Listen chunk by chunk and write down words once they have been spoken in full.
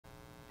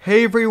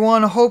Hey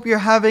everyone, hope you're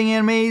having an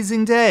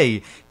amazing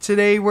day.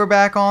 Today we're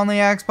back on the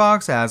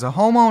Xbox as a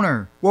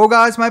homeowner. Well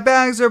guys, my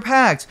bags are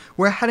packed.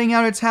 We're heading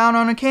out of town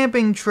on a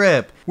camping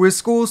trip. With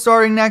school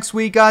starting next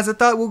week guys, I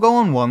thought we'll go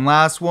on one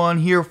last one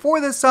here for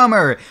the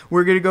summer.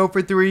 We're gonna go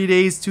for 3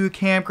 days to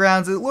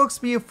campgrounds. It looks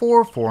to be a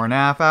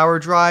 4.5 hour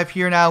drive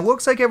here now.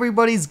 Looks like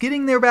everybody's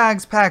getting their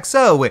bags packed,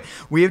 so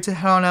we have to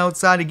head on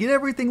outside to get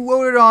everything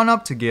loaded on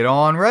up to get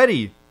on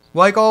ready.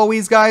 Like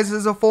always guys,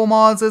 there's a full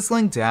mods list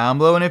link down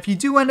below, and if you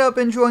do end up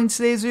enjoying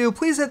today's video,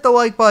 please hit the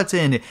like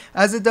button,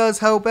 as it does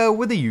help out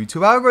with the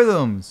YouTube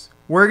algorithms.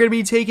 We're going to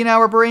be taking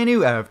our brand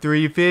new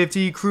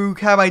F350 crew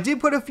cab. I did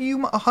put a few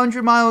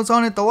 100 miles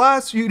on it the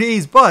last few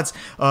days, but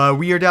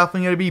we are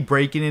definitely going to be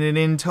breaking it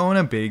in, towing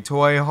a big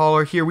toy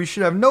hauler here. We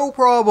should have no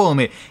problem,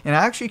 and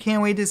I actually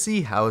can't wait to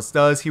see how it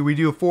does here. We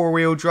do a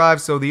 4-wheel drive,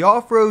 so the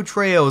off-road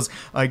trails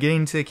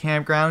getting to the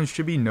campground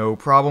should be no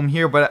problem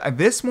here. But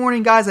this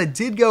morning, guys, I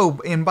did go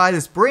and buy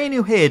this brand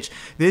new hitch.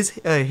 This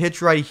hitch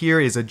right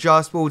here is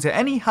adjustable to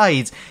any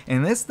height,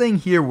 and this thing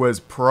here was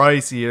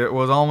pricey. It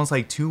was almost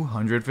like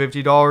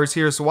 $250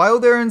 here. So while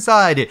they're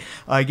inside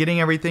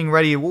getting everything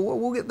ready,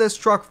 we'll get this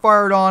truck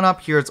fired on up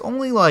here. It's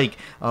only like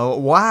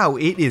wow,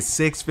 it is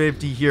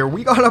 6:50 here.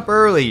 We got up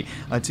early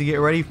to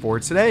get ready for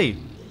today.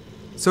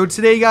 So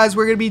today guys,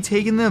 we're going to be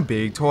taking the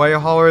big toy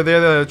hauler there,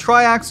 the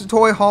tri-axle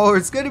toy hauler.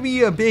 It's going to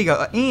be a big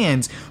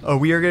and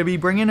we are going to be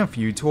bringing a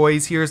few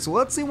toys here, so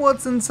let's see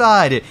what's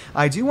inside.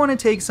 I do want to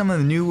take some of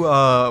the new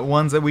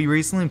ones that we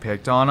recently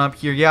picked on up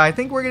here. Yeah, I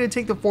think we're going to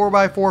take the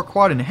 4x4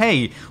 quad, and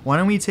hey, why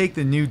don't we take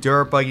the new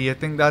dirt buggy? I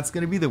think that's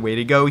going to be the way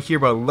to go here.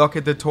 But look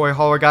at the toy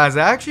hauler guys.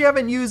 I actually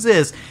haven't used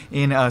this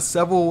in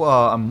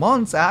several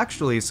months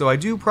actually, so I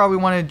do probably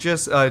want to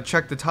just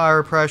check the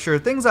tire pressure,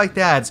 things like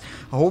that.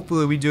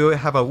 Hopefully we do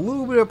have a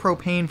little bit of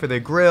propane for the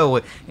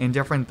grill and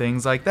different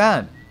things like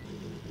that.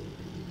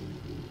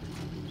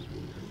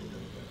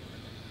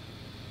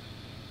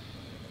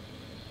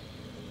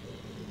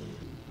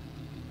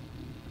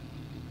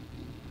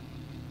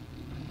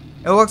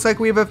 It looks like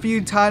we have a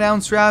few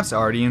tie-down straps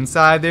already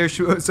inside there,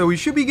 so we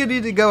should be good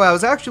to go. I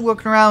was actually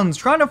looking around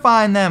trying to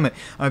find them.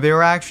 They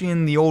were actually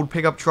in the old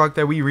pickup truck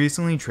that we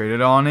recently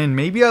traded on, and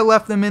maybe I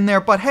left them in there,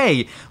 but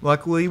hey,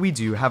 luckily we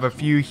do have a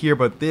few here.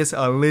 But this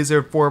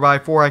Lizard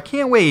 4x4, I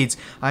can't wait.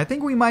 I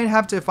think we might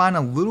have to find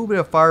a little bit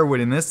of firewood,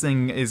 and this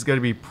thing is going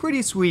to be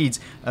pretty sweet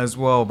as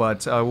well.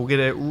 But we'll get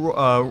it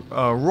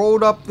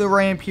rolled up the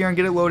ramp here and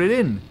get it loaded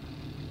in.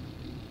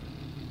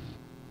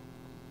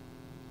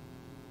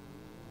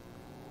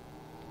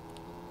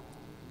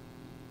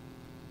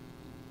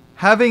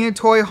 Having a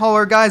toy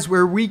hauler, guys,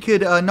 where we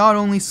could not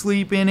only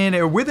sleep in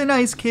it with a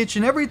nice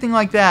kitchen, everything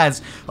like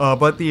that,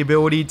 but the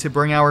ability to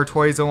bring our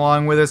toys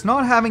along with us,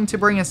 not having to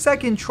bring a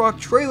second truck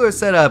trailer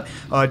setup,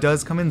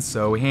 does come in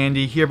so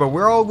handy here. But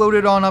we're all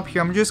loaded on up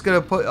here. I'm just gonna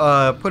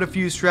put a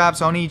few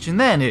straps on each, and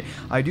then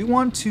I do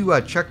want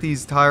to check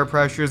these tire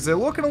pressures. They're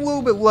looking a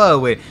little bit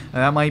low, and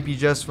that might be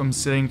just from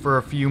sitting for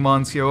a few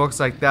months here.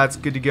 Looks like that's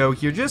good to go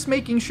here. Just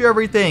making sure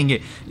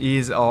everything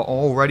is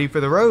all ready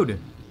for the road.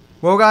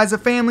 Well guys, the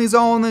family's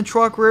all in the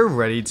truck. We're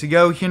ready to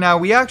go here now.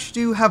 We actually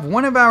do have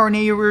one of our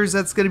neighbors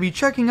that's going to be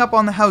checking up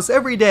on the house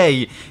every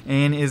day,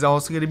 and is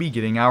also going to be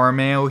getting our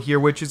mail here,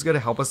 which is going to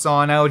help us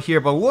on out here.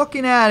 But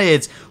looking at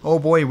it, oh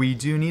boy, we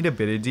do need a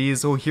bit of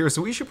diesel here,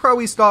 so we should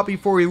probably stop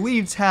before we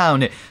leave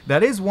town.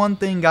 That is one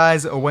thing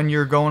guys, when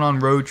you're going on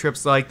road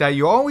trips like that,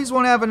 you always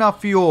want to have enough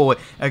fuel,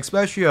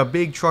 especially a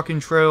big truck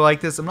and trailer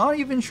like this. I'm not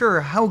even sure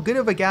how good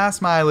of a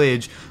gas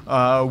mileage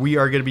we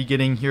are going to be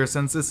getting here,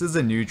 since this is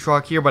a new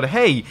truck here. But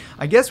hey,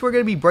 I guess we're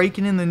going to be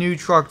breaking in the new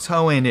truck,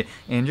 towing,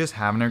 and just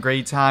having a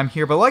great time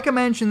here. But like I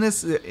mentioned,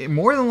 this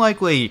more than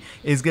likely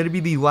is going to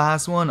be the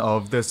last one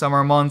of the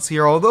summer months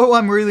here. Although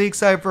I'm really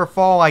excited for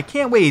fall, I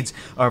can't wait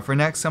for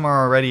next summer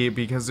already,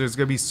 because there's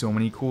going to be so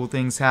many cool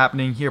things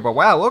happening here. But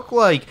wow, look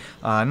like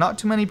not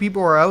too many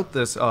people are out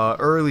this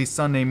early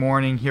Sunday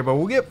morning here. But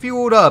we'll get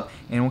fueled up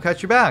and we'll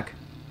catch you back.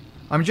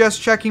 I'm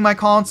just checking my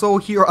console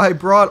here. I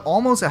brought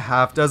almost a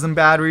half-dozen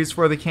batteries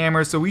for the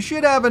camera, so we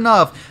should have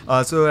enough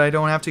so that I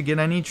don't have to get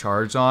any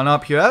charged on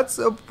up here. That's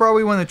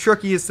probably one of the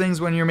trickiest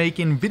things when you're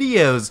making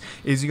videos,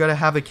 is you gotta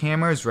have the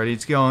cameras ready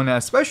to go, and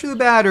especially the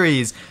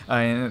batteries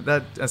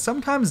that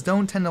sometimes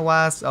don't tend to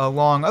last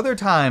long. Other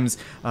times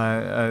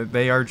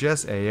they are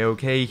just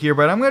a-okay here.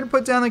 But I'm gonna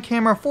put down the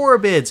camera for a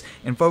bit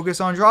and focus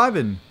on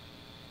driving.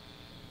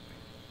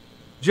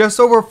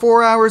 Just over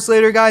 4 hours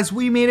later, guys,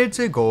 we made it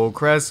to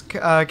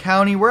Goldcrest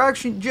County. We're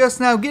actually just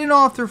now getting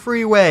off the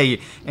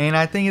freeway, and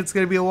I think it's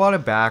going to be a lot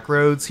of back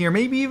roads here,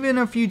 maybe even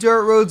a few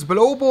dirt roads. But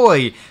oh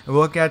boy,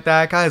 look at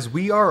that, guys.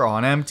 We are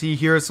on empty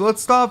here, so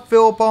let's stop,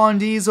 fill up on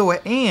diesel,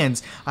 and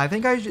I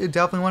think I should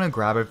definitely want to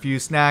grab a few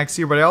snacks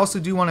here. But I also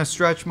do want to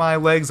stretch my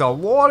legs. A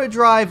lot of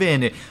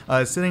driving,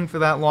 sitting for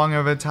that long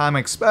of a time,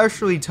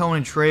 especially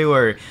towing a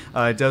trailer,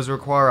 does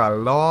require a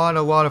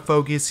lot of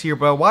focus here.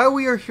 But while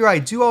we are here, I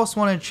do also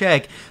want to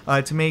check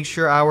to make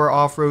sure our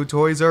off-road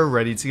toys are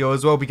ready to go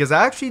as well, because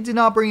I actually did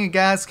not bring a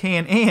gas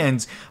can,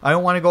 and I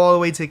don't want to go all the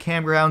way to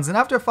campgrounds and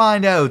have to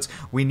find out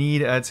we need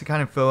to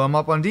kind of fill them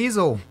up on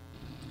diesel.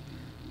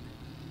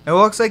 It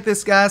looks like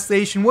this gas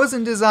station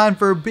wasn't designed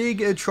for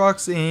big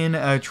trucks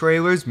and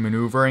trailers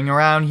maneuvering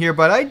around here,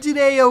 but I did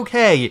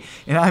a-okay,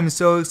 and I'm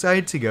so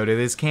excited to go to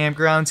this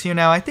campground here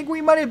now. I think we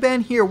might have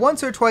been here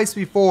once or twice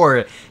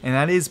before, and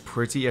that is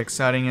pretty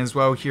exciting as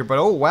well here. But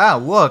oh wow,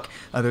 look,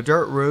 the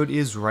dirt road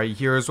is right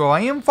here as well. I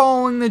am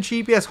following the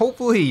GPS.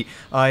 Hopefully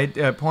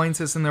it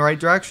points us in the right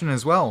direction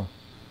as well.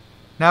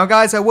 Now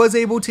guys, I was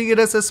able to get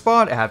us a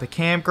spot at the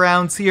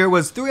campgrounds here. It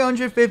was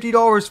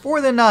 $350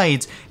 for the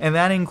night, and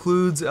that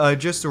includes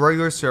just the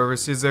regular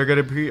services they're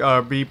going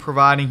to be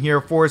providing here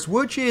for us,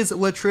 which is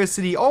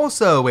electricity,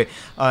 also the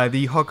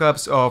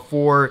hookups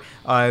for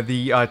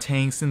the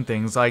tanks and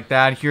things like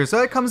that here. So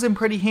that comes in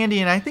pretty handy,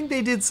 and I think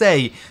they did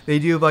say they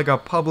do have like a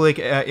public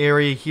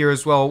area here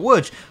as well,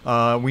 which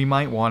we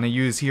might want to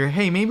use here.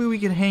 Hey, maybe we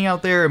can hang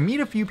out there and meet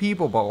a few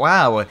people, but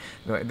wow,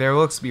 there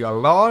looks to be a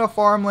lot of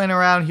farmland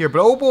around here, but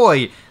oh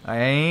boy.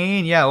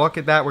 And yeah, look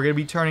at that. We're going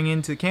to be turning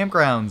into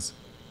campgrounds.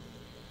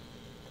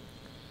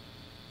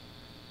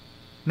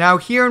 Now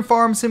here in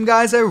Farm Sim,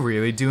 guys, I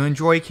really do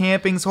enjoy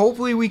camping, so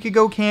hopefully we could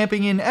go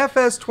camping in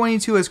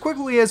FS22 as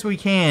quickly as we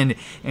can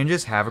and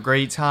just have a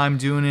great time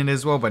doing it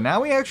as well. But now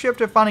we actually have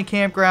to find a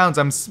campgrounds.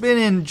 I'm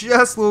spinning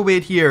just a little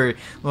bit here.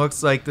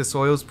 Looks like the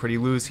soil's pretty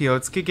loose here.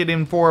 Let's kick it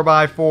in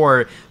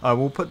 4x4.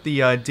 We'll put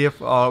the diff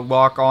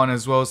lock on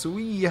as well, so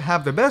we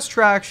have the best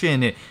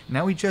traction.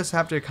 Now we just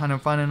have to kind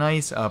of find a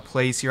nice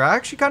place here. I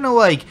actually kind of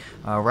like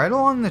right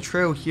along the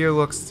trail here.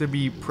 Looks to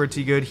be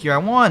pretty good here. I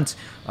want,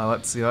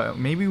 let's see,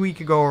 maybe we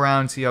could go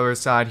around to the other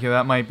side here.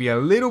 That might be a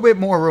little bit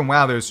more room.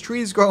 Wow, there's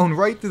trees growing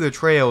right through the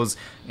trails.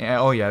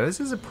 Oh yeah,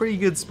 this is a pretty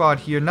good spot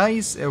here.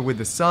 Nice with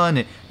the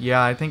sun.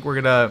 Yeah, I think we're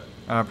gonna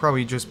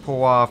probably just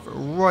pull off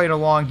right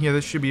along here.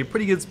 This should be a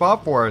pretty good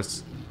spot for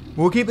us.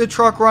 We'll keep the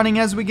truck running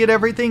as we get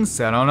everything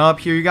set on up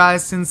here, you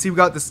guys. Since we've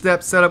got the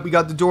steps set up, we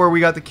got the door,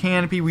 we got the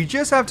canopy, we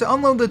just have to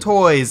unload the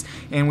toys,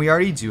 and we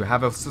already do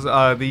have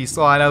the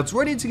slide outs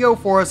ready to go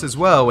for us as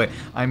well.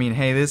 I mean,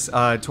 hey, this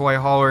toy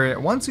hauler,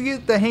 once you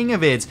get the hang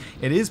of it,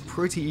 it is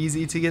pretty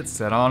easy to get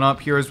set on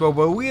up here as well.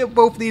 But we have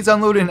both of these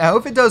unloaded. Now,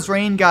 if it does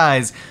rain,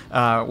 guys,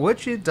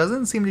 which it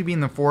doesn't seem to be in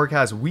the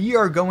forecast, we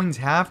are going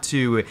to have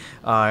to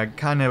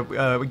kind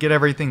of get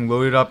everything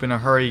loaded up in a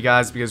hurry,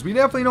 guys, because we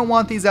definitely don't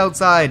want these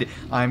outside.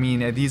 I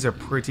mean, these are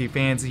pretty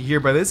fancy here,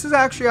 but this is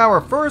actually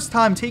our first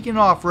time taking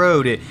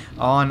off-road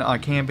on a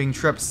camping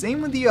trip.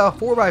 Same with the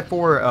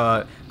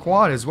 4x4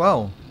 quad as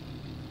well.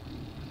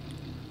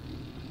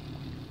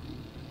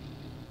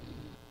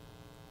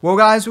 Well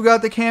guys, we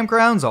got the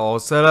campgrounds all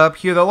set up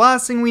here. The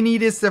last thing we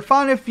need is to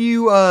find a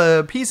few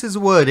pieces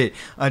of wood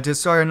to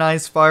start a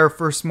nice fire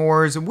for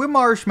s'mores with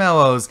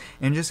marshmallows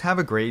and just have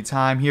a great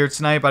time here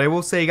tonight. But I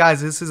will say,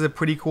 guys, this is a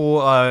pretty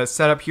cool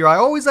setup here. I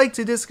always like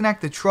to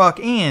disconnect the truck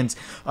and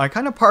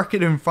kind of park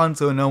it in front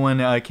so no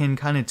one can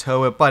kind of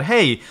tow it. But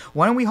hey,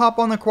 why don't we hop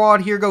on the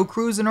quad here, go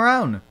cruising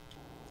around?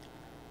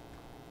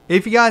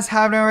 If you guys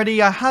haven't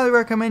already, I highly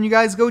recommend you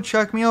guys go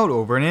check me out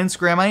over on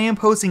Instagram. I am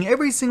posting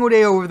every single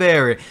day over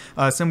there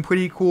some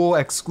pretty cool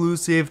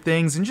exclusive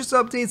things and just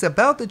updates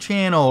about the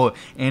channel,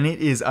 and it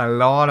is a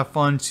lot of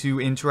fun to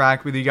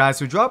interact with you guys.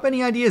 So drop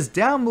any ideas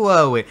down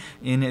below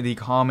in the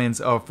comments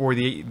for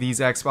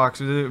these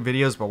Xbox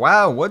videos. But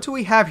wow, what do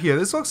we have here?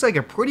 This looks like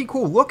a pretty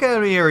cool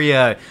lookout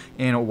area,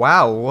 and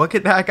wow, look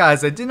at that,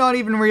 guys. I did not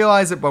even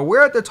realize it, but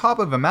we're at the top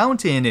of a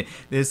mountain.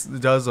 This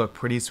does look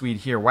pretty sweet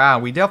here. Wow,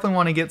 we definitely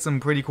want to get some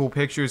pretty cool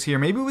pictures here,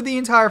 maybe with the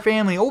entire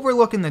family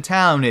overlooking the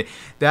town.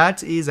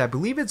 That is, I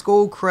believe it's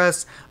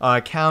Goldcrest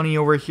County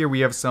over here.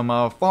 We have some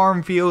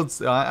farm fields.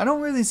 I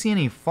don't really see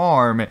any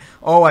farm.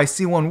 Oh, I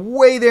see one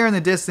way there in the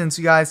distance.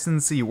 You guys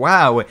can see,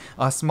 wow,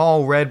 a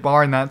small red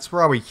barn. That's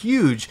probably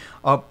huge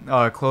up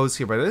close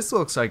here, but this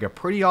looks like a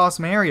pretty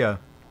awesome area.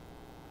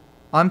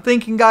 I'm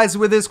thinking, guys,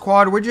 with this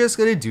quad, we're just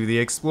going to do the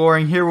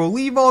exploring here. We'll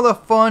leave all the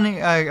fun,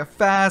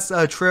 fast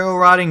trail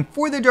riding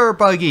for the dirt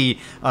buggy.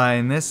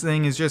 And this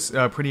thing is just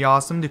pretty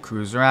awesome to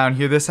cruise around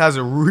here. This has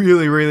a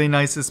really, really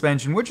nice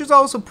suspension, which is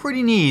also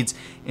pretty neat.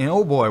 And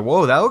oh boy,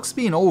 whoa, that looks to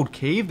be an old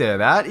cave there.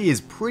 That is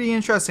pretty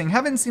interesting.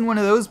 Haven't seen one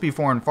of those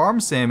before in Farm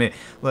Sim.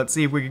 Let's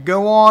see if we could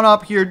go on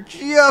up here,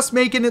 just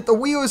making it. The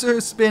wheels are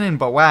spinning,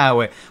 but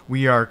wow,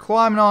 we are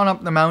climbing on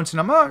up the mountain.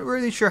 I'm not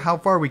really sure how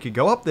far we could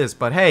go up this,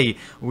 but hey,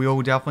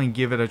 we'll definitely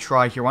give it a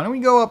try here. Why don't we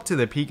go up to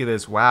the peak of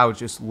this? Wow,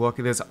 just look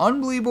at this.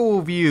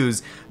 Unbelievable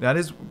views. That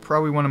is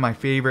probably one of my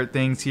favorite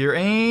things here.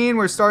 And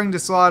we're starting to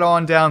slide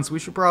on down, so we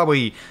should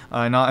probably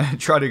not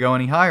try to go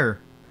any higher.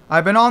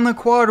 I've been on the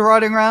quad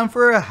riding around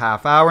for a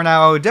half hour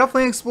now,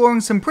 definitely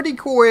exploring some pretty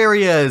cool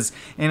areas,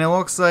 and it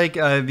looks like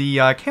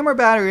the camera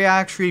battery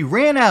actually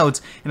ran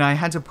out, and I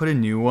had to put a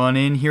new one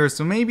in here,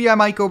 so maybe I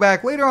might go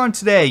back later on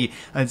today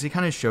to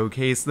kind of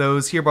showcase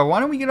those here. But why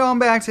don't we get on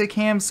back to the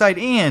campsite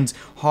and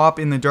hop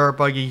in the dirt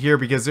buggy here,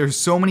 because there's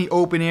so many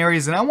open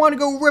areas and I want to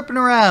go ripping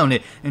around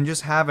and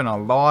just having a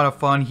lot of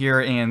fun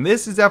here, and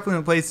this is definitely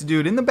the place to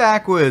do it, in the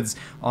backwoods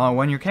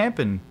when you're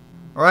camping.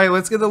 Alright,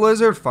 let's get the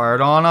lizard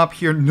fired on up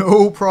here,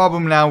 no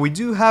problem now. We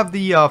do have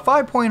the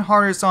 5-point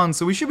harness on,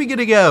 so we should be good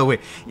to go,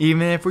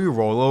 even if we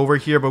roll over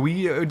here. But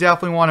we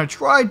definitely want to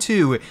try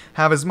to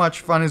have as much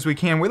fun as we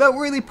can without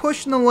really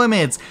pushing the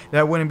limits.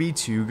 That wouldn't be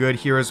too good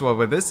here as well.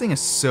 But this thing is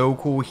so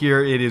cool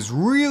here. It is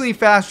really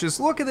fast.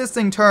 Just look at this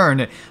thing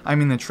turn. I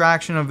mean, the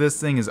traction of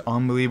this thing is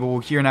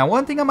unbelievable here. Now,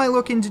 one thing I might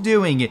look into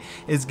doing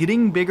is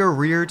getting bigger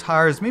rear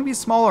tires, maybe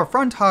smaller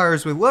front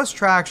tires with less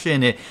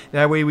traction.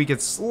 That way we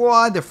could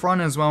slide the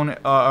front as well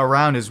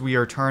around as we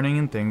are turning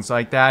and things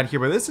like that here.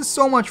 But this is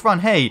so much fun.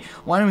 Hey,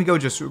 why don't we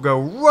go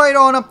right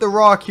on up the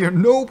rock here,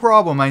 no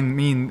problem. I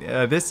mean,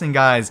 this thing,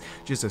 guys,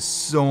 just has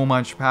so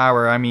much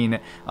power. I mean,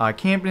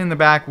 camping in the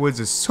backwoods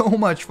is so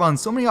much fun,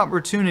 so many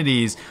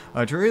opportunities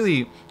to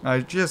really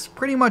just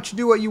pretty much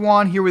do what you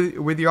want here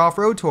with your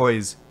off-road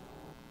toys.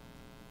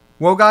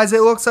 Well, guys, it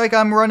looks like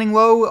I'm running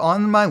low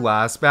on my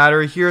last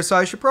battery here, so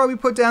I should probably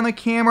put down the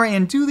camera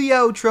and do the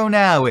outro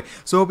now.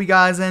 So hope you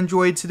guys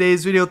enjoyed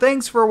today's video.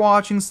 Thanks for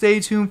watching.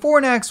 Stay tuned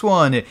for next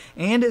one,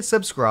 and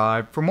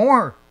subscribe for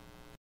more.